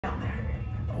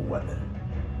weapon.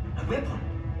 A weapon?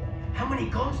 How many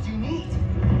guns do you need?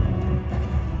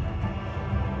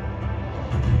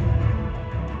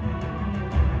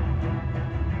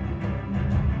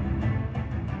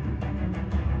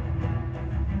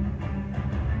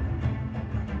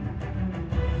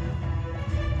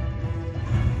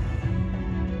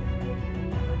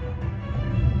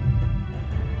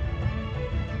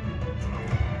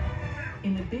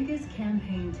 In the biggest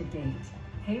campaign to date,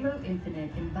 Halo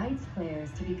Infinite invites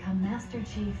players to become Master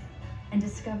Chief and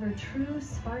discover true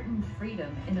Spartan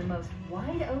freedom in the most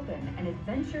wide-open and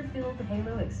adventure-filled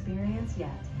Halo experience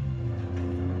yet.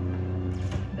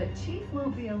 But Chief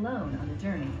won't be alone on the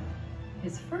journey.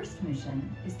 His first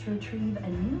mission is to retrieve a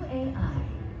new AI,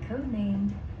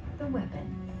 codenamed the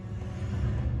Weapon.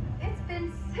 It's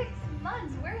been 6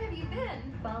 months. Where have you been?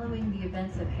 Following the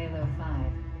events of Halo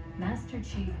 5, Master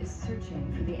Chief is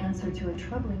searching for the answer to a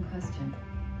troubling question.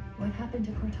 What happened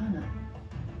to Cortana?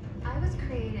 I was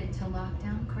created to lock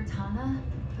down Cortana,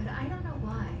 but I don't know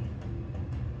why.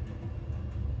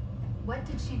 What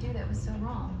did she do that was so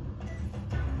wrong?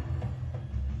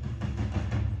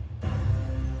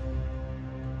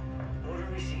 Order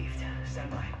received. Stand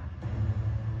by.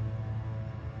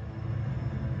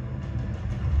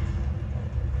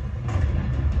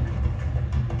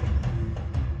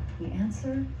 The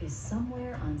answer is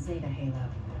somewhere on Zeta Halo.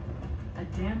 A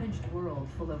damaged world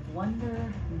full of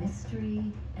wonder,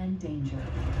 mystery, and danger.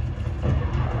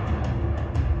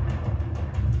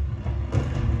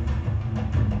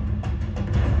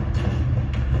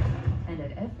 And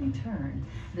at every turn,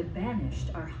 the Banished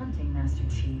are hunting Master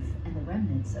Chief and the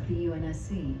remnants of the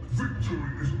UNSC. Victory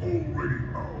is already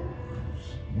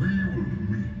ours. We will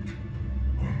meet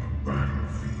on the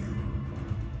battlefield.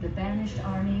 The Banished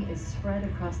army is spread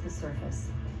across the surface,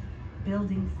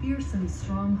 building fearsome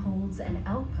strongholds and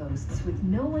outposts with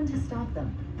no one to stop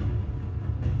them.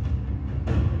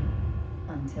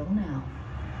 Until now.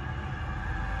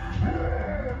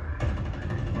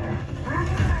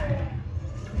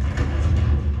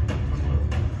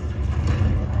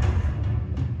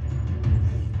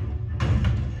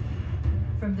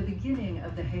 From the beginning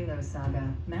of the Halo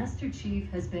saga, Master Chief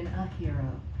has been a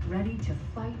hero, ready to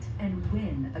fight and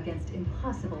win against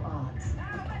impossible odds.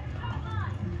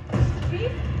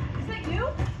 Chief? Is that you?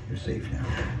 You're safe now.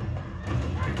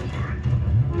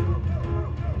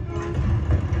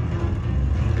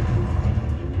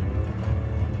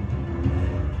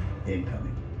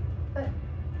 Incoming. But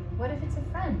what if it's a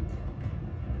friend?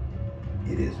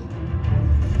 It isn't.